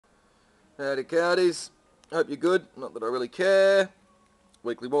Howdy cowdies, hope you're good, not that I really care.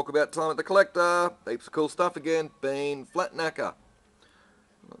 Weekly walkabout time at the collector, heaps of cool stuff again, been flat knacker.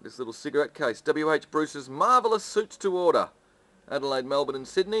 This little cigarette case, W.H. Bruce's Marvellous Suits to Order, Adelaide, Melbourne and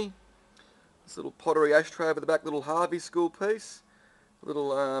Sydney. This little pottery ashtray over the back, little Harvey school piece,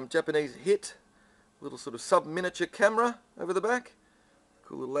 little Japanese hit, little sort of sub-miniature camera over the back,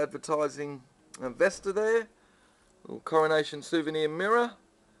 cool little advertising Vesta there, little coronation souvenir mirror.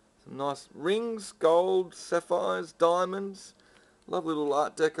 Some nice rings, gold, sapphires, diamonds. Lovely little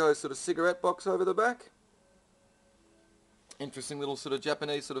Art Deco sort of cigarette box over the back. Interesting little sort of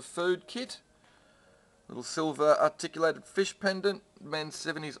Japanese sort of food kit. Little silver articulated fish pendant. Men's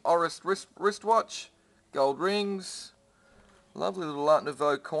 70s Oris wristwatch. Gold rings. Lovely little Art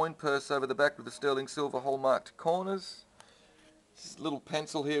Nouveau coin purse over the back with the sterling silver hallmarked corners. This little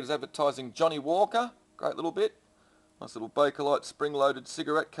pencil here is advertising Johnny Walker. Great little bit. Nice little Bakelite spring-loaded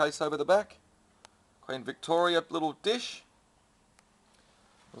cigarette case over the back. Queen Victoria little dish.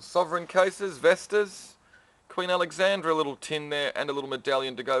 Little sovereign cases, Vestas. Queen Alexandra little tin there and a little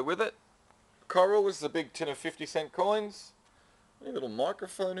medallion to go with it. Coral, this is a big tin of 50-cent coins. A little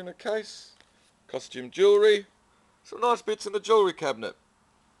microphone in a case. Costume jewellery. Some nice bits in the jewellery cabinet.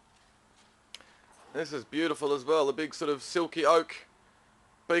 This is beautiful as well. The big sort of silky oak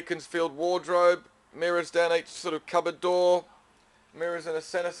Beaconsfield wardrobe. Mirrors down each sort of cupboard door, mirrors in a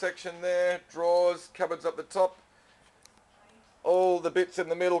centre section there, drawers, cupboards up the top. All the bits in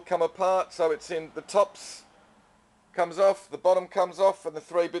the middle come apart, so it's in the tops comes off, the bottom comes off, and the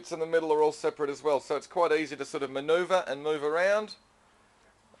three bits in the middle are all separate as well. So it's quite easy to sort of manoeuvre and move around.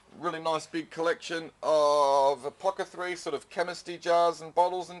 Really nice big collection of apothecary sort of chemistry jars and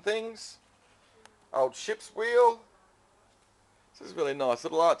bottles and things. Old ship's wheel. This is really nice,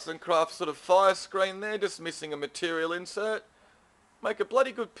 little arts and crafts sort of fire screen there, just missing a material insert. Make a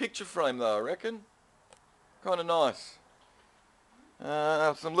bloody good picture frame though, I reckon. Kind of nice.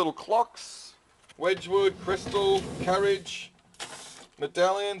 Some little clocks, Wedgwood, crystal, carriage,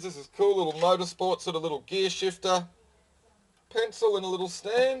 medallions. This is cool, little motorsport sort of little gear shifter. Pencil in a little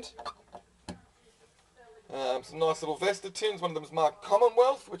stand. Some nice little Vesta tins, one of them's marked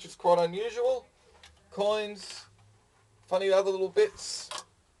Commonwealth, which is quite unusual. Coins. Funny other little bits.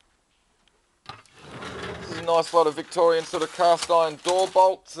 This is a nice lot of Victorian sort of cast iron door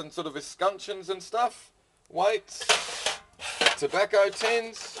bolts and sort of escutcheons and stuff. Weights. Tobacco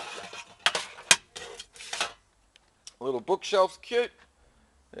tins. A little bookshelf's cute.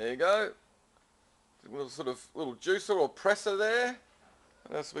 There you go. A little sort of little juicer or presser there.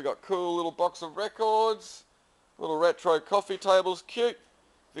 What else we got? Cool little box of records. Little retro coffee tables, cute.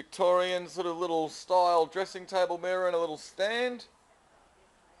 Victorian sort of little style dressing table mirror and a little stand.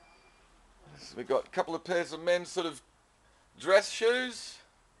 So we've got a couple of pairs of men's sort of dress shoes.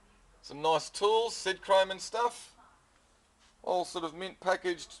 Some nice tools, Sid chrome and stuff. All sort of mint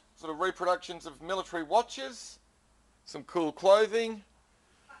packaged sort of reproductions of military watches. Some cool clothing.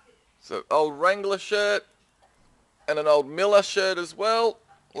 So old Wrangler shirt and an old Miller shirt as well.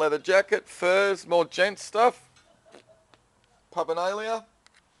 Leather jacket, furs, more gent stuff. Pubinalia.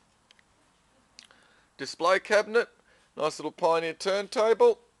 Display cabinet, nice little Pioneer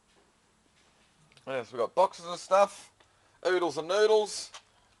turntable. Yes, we've got boxes of stuff, oodles and noodles,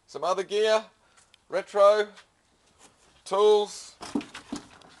 some other gear, retro, tools,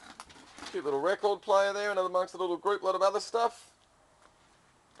 cute little record player there, and amongst a little group lot of other stuff.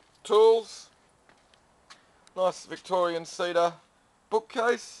 Tools, nice Victorian cedar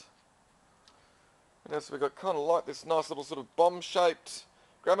bookcase. And yes, we've got kind of like this nice little sort of bomb-shaped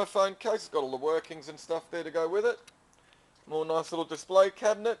gramophone case. It's got all the workings and stuff there to go with it. More nice little display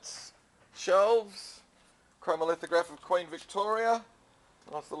cabinets, shelves, chromolithograph of Queen Victoria,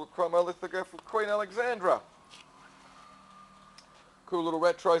 nice little chromolithograph of Queen Alexandra. Cool little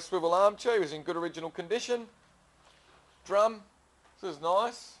retro swivel armchair, is in good original condition. Drum, this is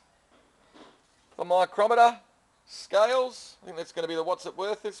nice. The micrometer, scales, I think that's going to be the What's It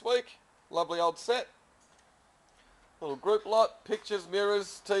Worth this week. Lovely old set. Little group lot, pictures,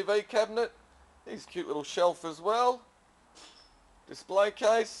 mirrors, TV cabinet. Here's a cute little shelf as well. Display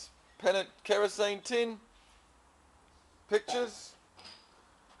case, pennant kerosene tin. Pictures.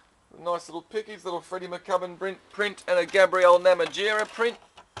 Nice little pickies, little Freddie McCubbin print and a Gabrielle Namatjira print.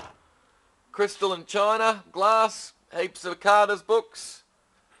 Crystal and china, glass, heaps of Carter's books.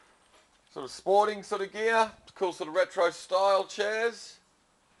 Sort of sporting sort of gear. Cool sort of retro style chairs.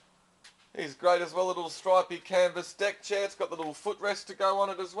 He's great as well, a little stripy canvas deck chair. It's got the little footrest to go on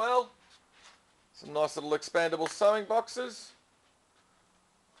it as well. Some nice little expandable sewing boxes.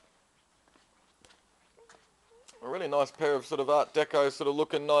 A really nice pair of sort of Art Deco sort of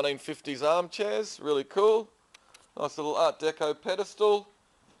looking 1950s armchairs. Really cool. Nice little Art Deco pedestal.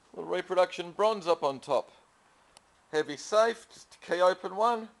 Little reproduction bronze up on top. Heavy safe, just a key open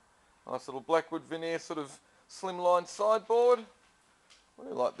one. Nice little blackwood veneer sort of slimline sideboard.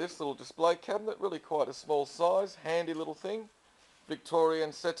 Really like this little display cabinet, really quite a small size, handy little thing.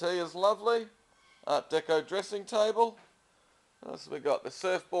 Victorian settee is lovely. Art Deco dressing table. So we've got the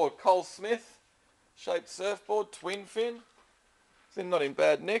surfboard, Cole Smith shaped surfboard, twin fin. It's not in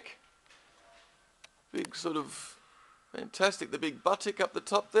bad nick. Big sort of fantastic, the big buttock up the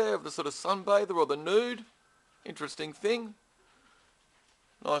top there of the sort of sunbather or the nude. Interesting thing.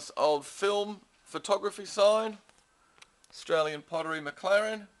 Nice old film photography sign. Australian pottery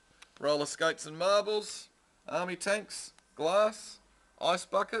McLaren. Roller skates and marbles. Army tanks. Glass. Ice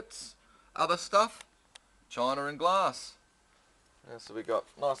buckets. Other stuff. China and glass. So we got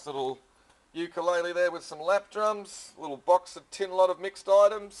nice little ukulele there with some lap drums. Little box of tin lot of mixed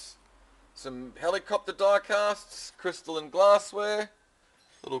items. Some helicopter die casts. Crystal and glassware.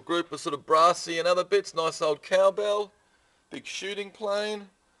 Little group of sort of brassy and other bits. Nice old cowbell. Big shooting plane.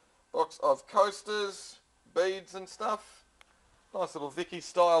 Box of coasters. Beads and stuff. Nice little Vicky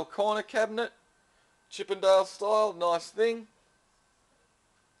style corner cabinet. Chippendale style. Nice thing.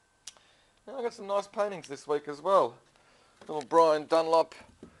 And I got some nice paintings this week as well. Little Brian Dunlop.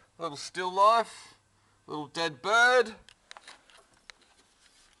 Little still life. Little dead bird.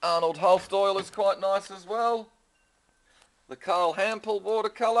 Arnold Holst is quite nice as well. The Carl Hampel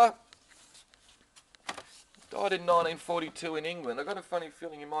watercolour. Died in 1942 in England. I got a funny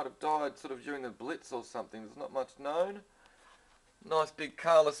feeling he might have died sort of during the Blitz or something. There's not much known. Nice big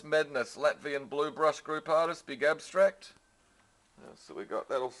Carlos Madness, Latvian blue brush group artist, big abstract. So we got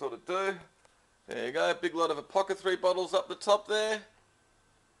that'll sort of do. There you go, big lot of apothecary bottles up the top there.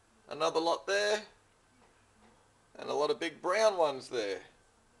 Another lot there. And a lot of big brown ones there.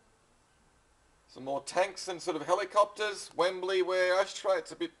 Some more tanks and sort of helicopters. Wembley ware ashtray,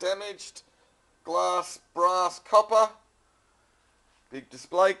 it's a bit damaged. Glass, brass, copper. Big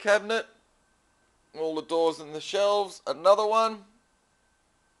display cabinet. All the doors and the shelves. Another one.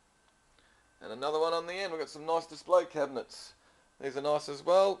 And another one on the end. We've got some nice display cabinets. These are nice as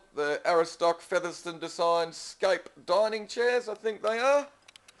well. The Aristoc Featherston Design Scape dining chairs, I think they are.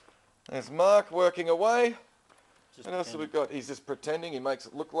 There's Mark working away. What else have we got? He's just pretending. He makes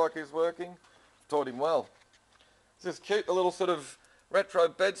it look like he's working. Taught him well. This is cute. A little sort of retro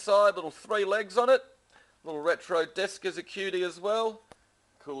bedside. Little 3 legs on it. Little retro desk as a cutie as well.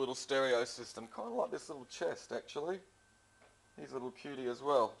 Cool little stereo system. Kind of like this little chest actually. He's a little cutie as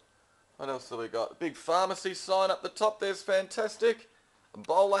well. What else have we got? Big pharmacy sign up the top. There's fantastic. A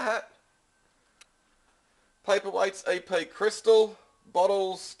bowler hat. Paperweights EP crystal.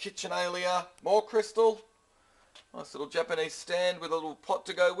 Bottles, KitchenAlia, more crystal. Nice little Japanese stand with a little pot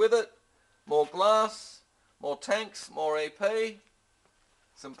to go with it. More glass. More tanks. More EP.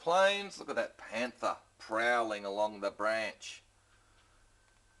 Some planes. Look at that panther prowling along the branch.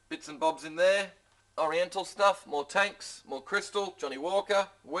 Bits and bobs in there. Oriental stuff. More tanks. More crystal. Johnny Walker.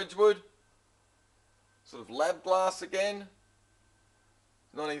 Wedgwood. Sort of lab glass again.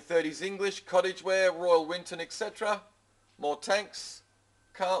 1930s English. Cottageware. Royal Winton, etc. More tanks.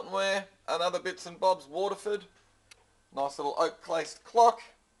 Carltonware. And other bits and bobs. Waterford. Nice little oak laced clock.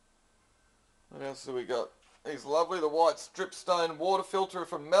 What else have we got? He's lovely. The white stripstone water filter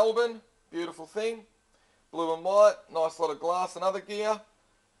from Melbourne. Beautiful thing. Blue and white. Nice lot of glass and other gear.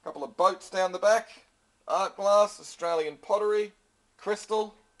 Couple of boats down the back. Art glass. Australian pottery.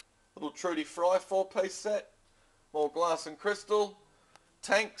 Crystal. Little Trudy Fry 4-piece set. More glass and crystal.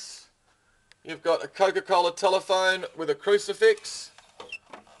 Tanks. You've got a Coca-Cola telephone with a crucifix.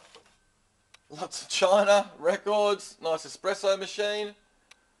 Lots of china. Records. Nice espresso machine.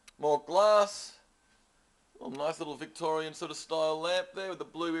 More glass. Oh, nice little Victorian sort of style lamp there with the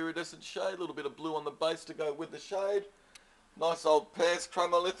blue iridescent shade. A little bit of blue on the base to go with the shade. Nice old Pears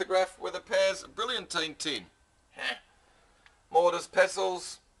chromolithograph with a Pears brilliantine tin. Mortars,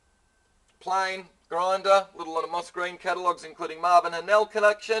 pestles, plane, grinder, little lot of moss green catalogues including Marvin Hanell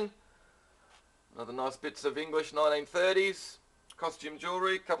collection. Another nice bits of English 1930s. Costume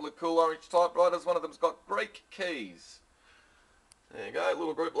jewellery, couple of cool orange typewriters. One of them's got Greek keys. There you go,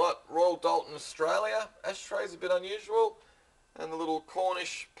 little group lot. Royal Dalton, Australia. Ashtray's a bit unusual. And the little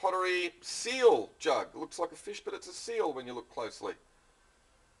Cornish pottery seal jug. Looks like a fish, but it's a seal when you look closely.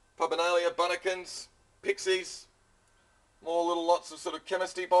 Pubinalia, Bunnekins, Pixies. More little lots of sort of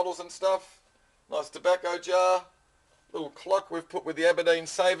chemistry bottles and stuff. Nice tobacco jar. Little clock we've put with the Aberdeen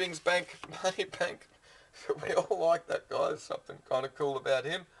Savings Bank money bank. We all like that guy. There's something kind of cool about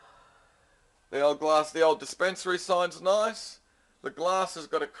him. The old glass, the old dispensary sign's nice. The glass has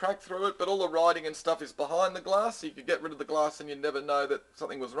got a crack through it, but all the writing and stuff is behind the glass, so you could get rid of the glass and you'd never know that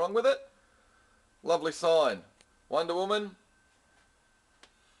something was wrong with it. Lovely sign. Wonder Woman.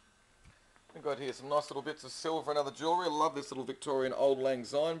 We've got here some nice little bits of silver and other jewellery. I love this little Victorian Old Lang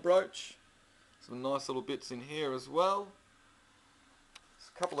Syne brooch. Some nice little bits in here as well.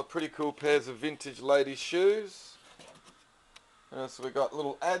 There's a couple of pretty cool pairs of vintage ladies' shoes. So we've got a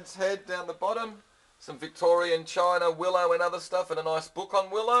little adze head down the bottom. Some Victorian China, willow and other stuff, and a nice book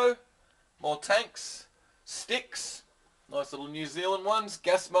on willow. More tanks, sticks, nice little New Zealand ones,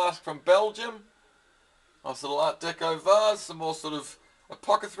 gas mask from Belgium. Nice little Art Deco vase, some more sort of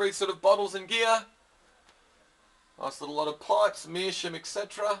apothecary sort of bottles and gear. Nice little lot of pipes, meerschaum,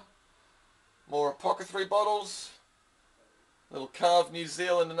 etc. More apothecary bottles. Little carved New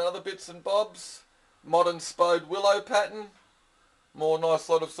Zealand and other bits and bobs. Modern spode willow pattern. More nice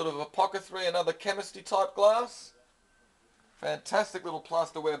lot of sort of apothecary and other chemistry type glass. Fantastic little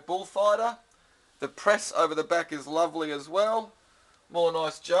plasterware bullfighter. The press over the back is lovely as well. More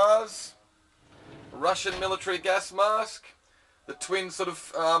nice jars. Russian military gas mask. The twin sort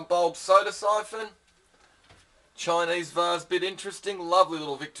of bulb soda siphon. Chinese vase, bit interesting. Lovely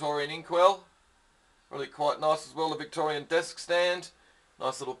little Victorian inkwell. Really quite nice as well. The Victorian desk stand.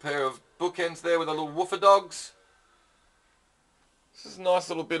 Nice little pair of bookends there with the little woofer dogs. This is a nice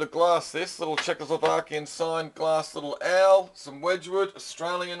little bit of glass, this little Czechoslovakian signed glass little owl, some Wedgwood,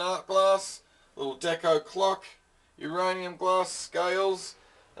 Australian art glass, little deco clock, uranium glass, scales,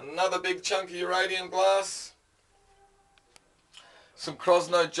 another big chunk of uranium glass, some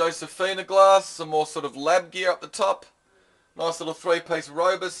Krosno Josephina glass, some more sort of lab gear up the top, nice little 3-piece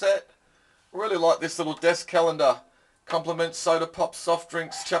Rover set. Really like this little desk calendar, complements Soda Pop Soft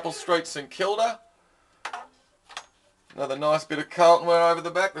Drinks, Chapel Street, St Kilda. Another nice bit of Carlton wear over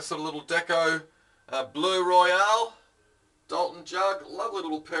the back, this sort of little deco Blue Royale, Dalton jug, lovely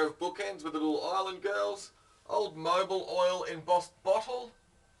little pair of bookends with the little Island Girls, old Mobil oil embossed bottle,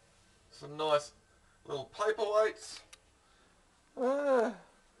 some nice little paperweights. I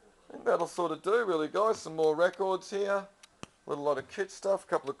think that'll sort of do really, guys. Some more records here, a little lot of kit stuff, a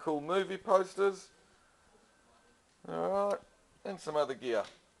couple of cool movie posters, alright, and some other gear.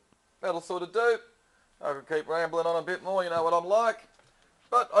 That'll sort of do. I could keep rambling on a bit more, you know what I'm like.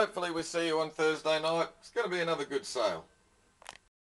 But hopefully we see you on Thursday night. It's going to be another good sale.